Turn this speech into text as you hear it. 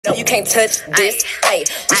No, you can't touch this, hey.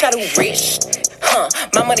 We try to reach,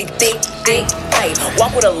 my money thick, hey.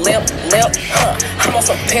 Walk with a limp, I'm on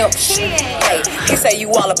some pimp shit, hey. He say you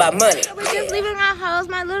all about money. We're just leaving our house.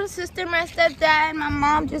 My little sister, my stepdad, my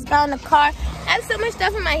mom just got in the car. I have so much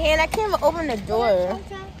stuff in my hand, I can't even open the door.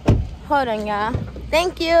 Hold on, y'all.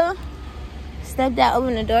 Thank you. Stepdad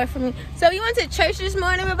opened the door for me. So we went to church this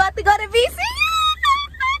morning. We're about to go to VCU.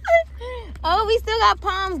 Oh, we still got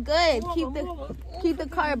palms. Good. Keep the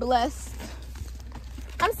car blessed.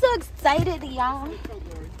 I'm so excited, y'all.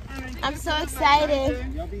 I'm so excited.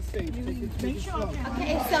 Okay,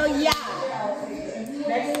 so yeah.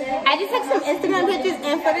 I just took some Instagram pictures,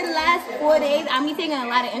 and for the last 4 days, I'll be taking a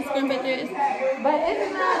lot of Instagram pictures. But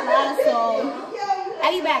it's not a lot, so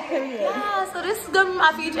I'll be back, period. Yeah, so this is gonna be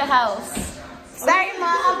my future house. Sorry,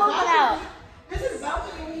 Ma, I'm moving out.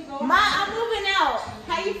 Ma, I'm moving out.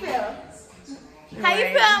 How you feel? How you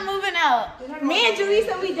feel I'm moving out? Me and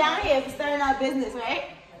Julissa, we down here starting our business, right?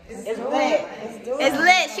 It's lit. It's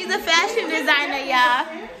lit. She's a fashion designer, y'all.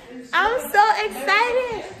 I'm so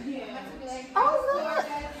excited. Oh, look.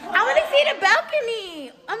 I want to see the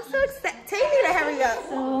balcony. I'm so excited. Take me to hurry up.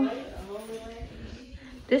 So,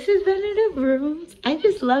 this is one of the rooms. I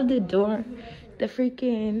just love the door. The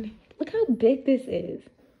freaking, look how big this is.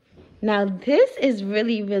 Now, this is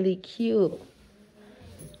really, really cute.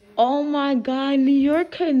 Oh my God, New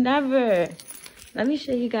York could never. Let me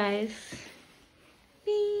show you guys.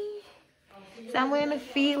 So I'm wearing a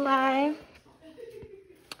feline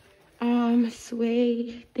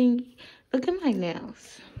suede thingy. Look at my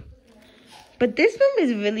nails. But this room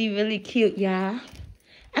is really, really cute, y'all.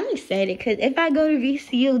 I'm excited because if I go to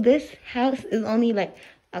VCU, this house is only like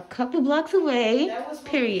a couple blocks away.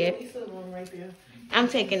 Period. I'm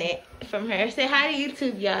taking it from her. Say hi to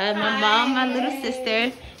YouTube, y'all. My mom, my little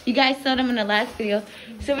sister. You guys saw them in the last video.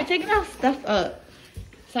 So we're taking our stuff up.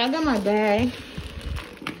 So I got my bag.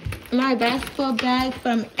 My basketball bag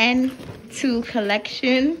from N2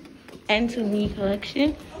 collection. N2 me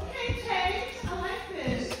collection. Okay, Tay. I like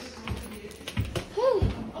this. Ooh.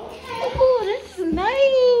 Okay. Ooh, this is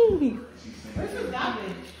nice. Where's the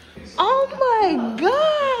garbage? Oh my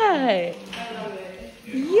God. I love it.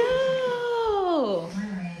 Yo.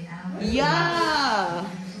 Yeah.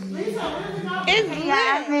 Lisa, where's the garbage? It's lit.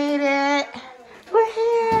 I made it. We're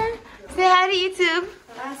here. Say hi to YouTube.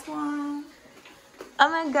 Last one. Oh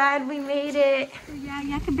my God, we made it. Yeah,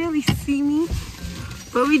 y'all can barely see me,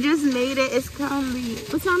 but we just made it. It's currently,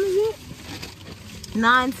 what time is it?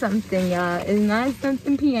 9 something, y'all. It's 9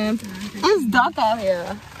 something p.m. It's dark out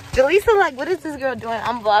here. Julissa, like, what is this girl doing?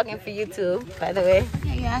 I'm vlogging for YouTube, by the way.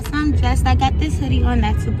 Okay, yeah, so I'm dressed. I got this hoodie on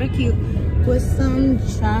that's super cute with some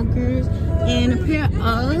joggers and a pair of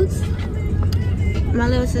Uggs. My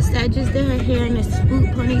little sister just did her hair in a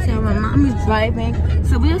swoop ponytail. My mom is driving,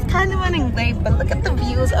 so we was kind of running late, but look at the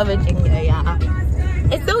views of Virginia, y'all.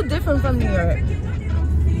 It's so different from New York.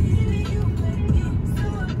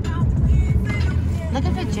 Look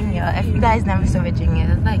at Virginia. If you guys never saw Virginia,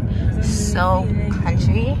 it's like so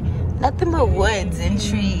country. Nothing but woods and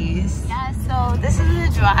trees. Yeah, so this is the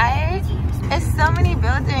drive. There's so many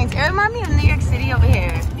buildings. It reminds me of New York City over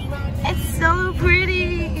here. It's so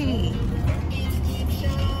pretty.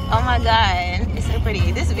 Oh my God, it's so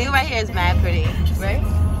pretty. This view right here is mad pretty, right?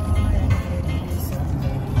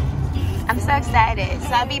 I'm so excited. So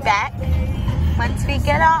I'll be back once we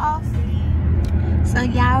get off. So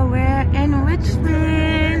yeah, we're in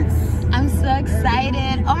Richmond. I'm so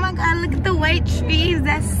excited. Oh my God, look at the white trees.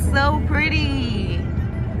 That's so pretty.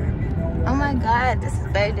 Oh my God, this is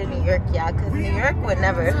better than New York, y'all, because New York would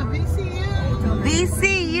never.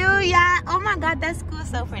 VCU, yeah. Oh my God, that school is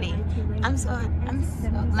so pretty. I'm so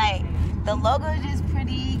like, the logo is just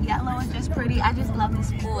pretty, yellow is just pretty. I just love the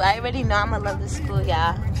school. I already know I'm gonna love the school,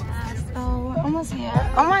 y'all. So we're almost here.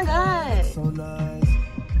 Oh my God.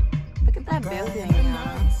 Look at that building,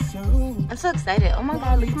 y'all. I'm so excited. Oh my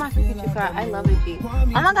God, look at my future car. I love it, Jeep. Oh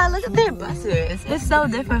my God, look at their buses. It's so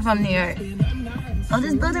different from New York. Oh,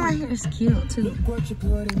 this building right here is cute too.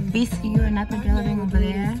 VCU, another building over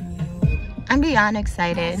there. I'm beyond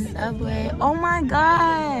excited. Subway. Oh my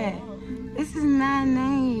God. This is mad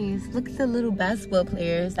nice. Look at the little basketball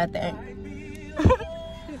players at the end.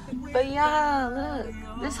 But y'all, look.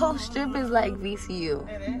 This whole strip is like VCU.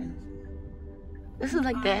 This is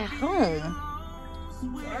like their home.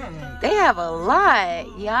 They have a lot,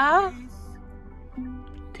 y'all.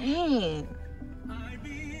 Dang.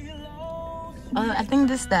 Oh, I think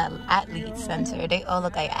this is the athlete center. They all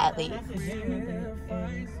look like athletes.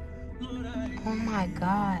 Oh my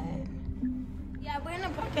God. Yeah, we're in the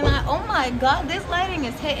parking lot. Oh my God, this lighting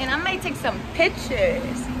is hitting. I might take some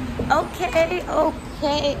pictures. Okay, okay.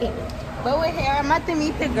 Okay, but we're here. I'm about to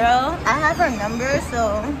meet the girl. I have her number,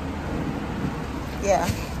 so yeah.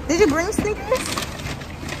 Did you bring sneakers?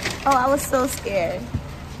 Oh, I was so scared.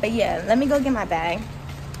 But yeah, let me go get my bag.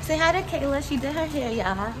 Say hi to Kayla. She did her hair,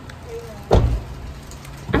 y'all.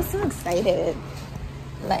 I'm so excited.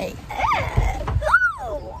 Like,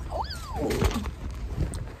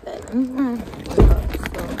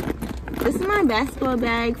 this is my basketball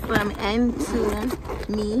bag from N to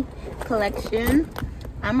Me collection.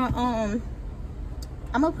 I'm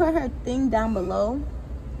gonna put her thing down below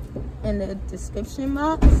in the description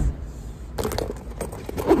box.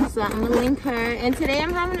 So I'm gonna link her. And today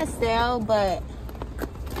I'm having a sale, but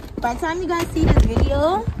by the time you guys see this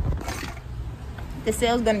video, the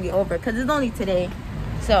sale's gonna be over because it's only today.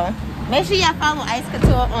 So make sure y'all follow Ice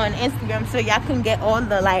Couture on Instagram so y'all can get all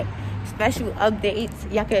the like special updates.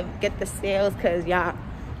 Y'all can get the sales because y'all,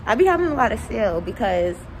 I be having a lot of sale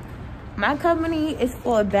because my company is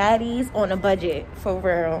for baddies on a budget, for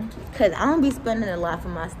real. Because I don't be spending a lot for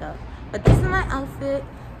my stuff. But this is my outfit.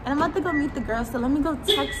 And I'm about to go meet the girl, so let me go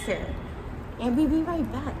text her. And be right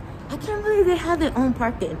back. I can't believe they have their own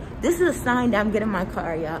parking. This is a sign that I'm getting my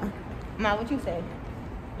car, y'all. Ma, what you say?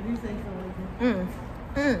 If you say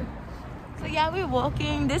so. So yeah, we're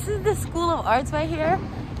walking. This is the School of Arts right here.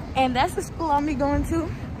 And that's the school I'm be going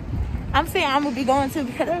to. I'm saying I'm gonna be going to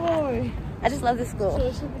because I just love this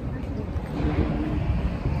school.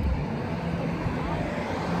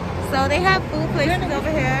 So they have food places over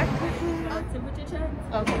here. Temperature check?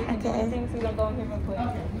 Okay. So we're gonna go in here real quick.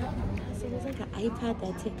 So there's like an iPad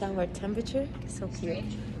that takes our temperature. It's so cute.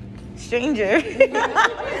 Stranger.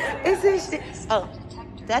 Oh,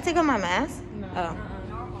 did I take off my mask? No. Oh.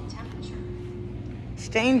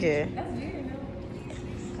 Stranger. That's weird, no?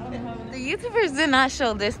 I don't know how The YouTubers did not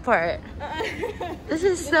show this part. This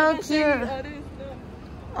is so cute.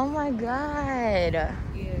 Oh my god. Yeah.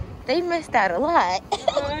 They missed out a lot.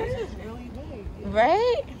 It's really big.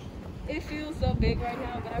 Right? It feels so big right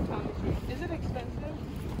now, but I promise you. Is it expensive?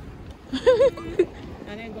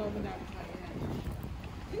 I didn't go over that part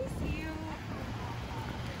yet. VCU.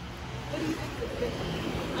 What do you think is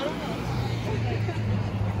expensive? I don't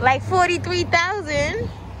know. Like 43,000.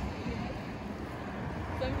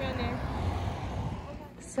 Somewhere around there.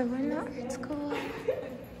 So we're in the art school.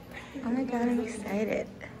 Oh my god, I'm excited.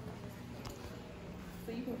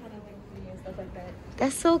 So you can kind of like see and stuff like that.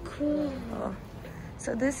 That's so cool.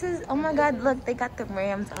 So this is, oh my god, look, they got the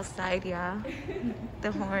Rams outside, y'all.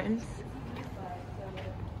 The horns.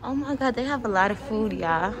 Oh my god, they have a lot of food,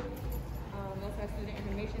 y'all. That's our student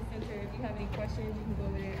information center. If you have any questions, you can go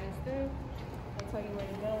over there and ask them. They'll tell you where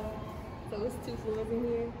to go. So it's 2 floors in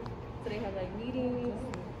here. So they have like meetings.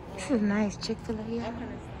 This is nice, Chick-fil-A, All yeah. kind of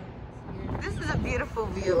stuff. This is a beautiful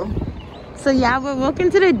view. So yeah, we're walking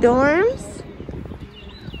to the dorms.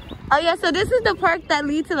 Oh yeah, so this is the park that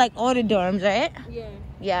leads to like all the dorms, right? Yeah.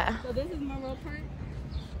 Yeah. So this is Monroe Park.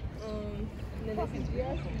 And then this is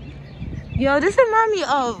GRC. Yo, this reminds me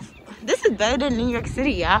of, this is better than New York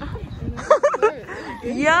City, y'all.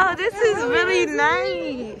 Yo, this is really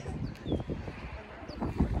nice.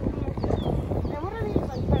 And what are these,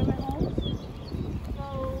 like private homes? So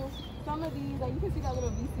some of these, like you can see that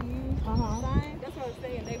little VCU sign. That's what I was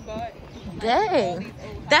saying. They bought. Dang.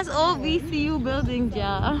 That's all VCU buildings,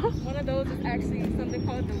 y'all. One of those is actually something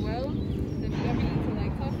called the Well. So if you ever need to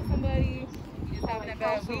like talk to somebody, you just having a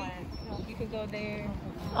bad week, you can go there.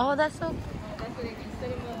 Oh, that's so. That's where they do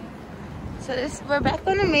cinema. So this, we're back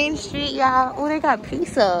on the main street, y'all. Oh, they got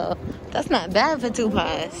pizza. That's not bad for 2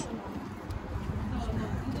 pies.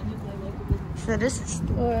 So this is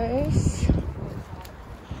stores.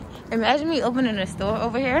 Imagine me opening a store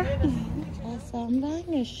over here. So I'm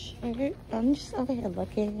buying a shirt. I'm just over here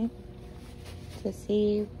looking to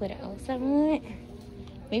see what else I want.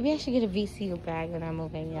 Maybe I should get a VCU bag when I'm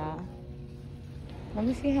moving, y'all. Let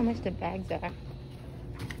me see how much the bags are.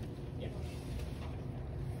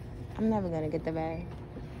 I'm never gonna get the bag.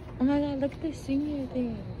 Oh my god, look at the senior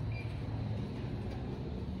thing.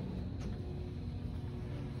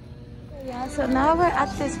 Yeah, so now we're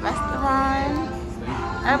at this restaurant.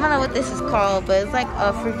 I don't know what this is called, but it's like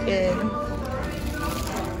a freaking...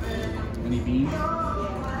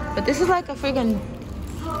 But this is like a freaking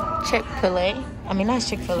Chick-fil-A. I mean, not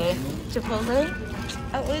Chick-fil-A. Chipotle.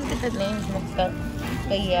 I always get the names mixed up.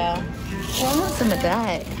 But yeah. Well, I want some of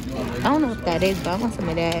that. I don't know what that is, but I want some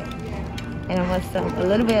of that. And I want a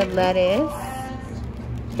little bit of lettuce.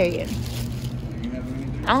 Period.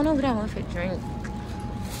 I don't know what I want for drink.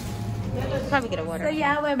 Probably get a water. So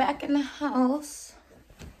yeah, we're back in the house.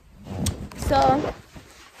 So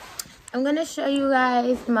I'm gonna show you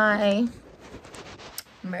guys my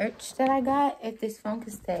merch that I got. If this phone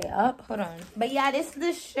can stay up. Hold on. But yeah, this is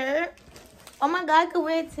the shirt. Oh my God, I could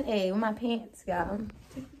wear it today with my pants, y'all.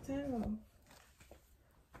 Take your time.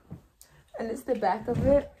 And it's the back of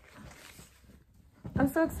it. I'm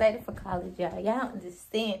so excited for college, y'all. Y'all don't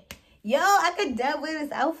understand. Yo, I could dub wear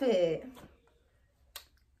this outfit.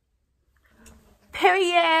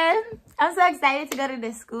 Period. I'm so excited to go to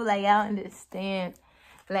this school. Like, y'all understand.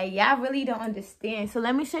 Like, y'all really don't understand. So,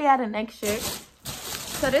 let me show y'all the next shirt.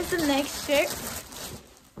 So, this is the next shirt.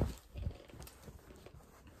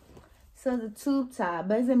 So, the tube top.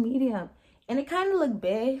 But it's a medium. And it kind of look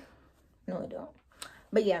big. No, it don't.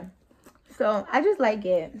 But, yeah. So, I just like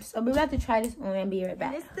it. So, we're about to try this on and be right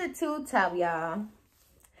back. This is the tube top, y'all.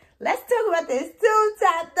 Let's talk about this tube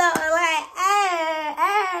top, though. Like,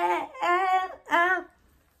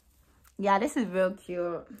 yeah, this is real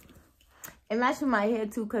cute. It matches my hair,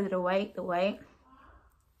 too, because of the white.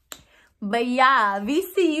 But, yeah,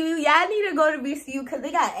 VCU. Y'all need to go to VCU because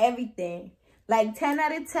they got everything. Like, 10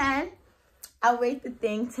 out of 10. I'll rate the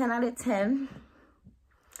thing 10 out of 10.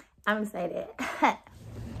 I'm excited.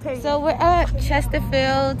 So we're at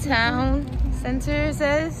Chesterfield Town Center, it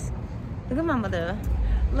says. Look at my mother.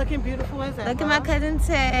 Looking beautiful as ever. Look at my cousin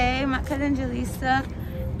Tay, my cousin Jaleesa.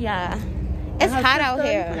 Yeah. It's hot out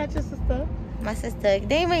here. That's your sister? My sister. They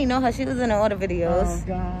didn't even know her. She was in all the videos. Oh,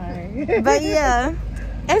 God. But yeah.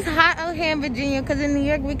 It's hot out here in Virginia because in New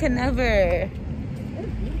York we could never.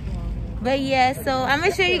 But yeah, so I'm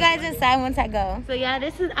going to show you guys inside once I go. So yeah,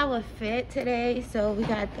 this is our fit today. So we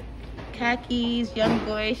got the khakis, young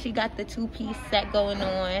boy. She got the two-piece set going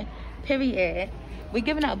on. Period. We're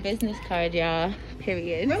giving out business cards, y'all.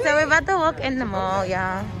 Period. Really? So we're about to walk in the mall,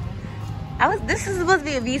 y'all. This is supposed to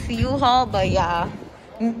be a VCU haul, but y'all,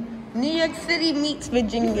 New York City meets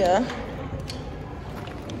Virginia.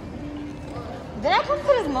 Did I come to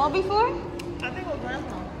this mall before? I think it was last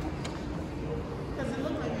time. Because it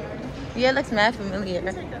looked like her. Yeah, it looks mad familiar.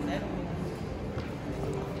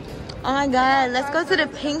 Oh my God, let's go to the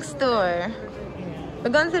pink store. We're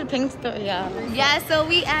going to the pink store, y'all. Yeah, so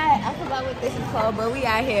we at, I forgot what this is called, but we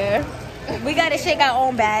out here. We gotta shake our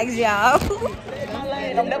own bags, y'all.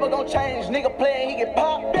 I'm never gonna change. Nigga playing, he get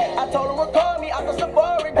popped. I told him record.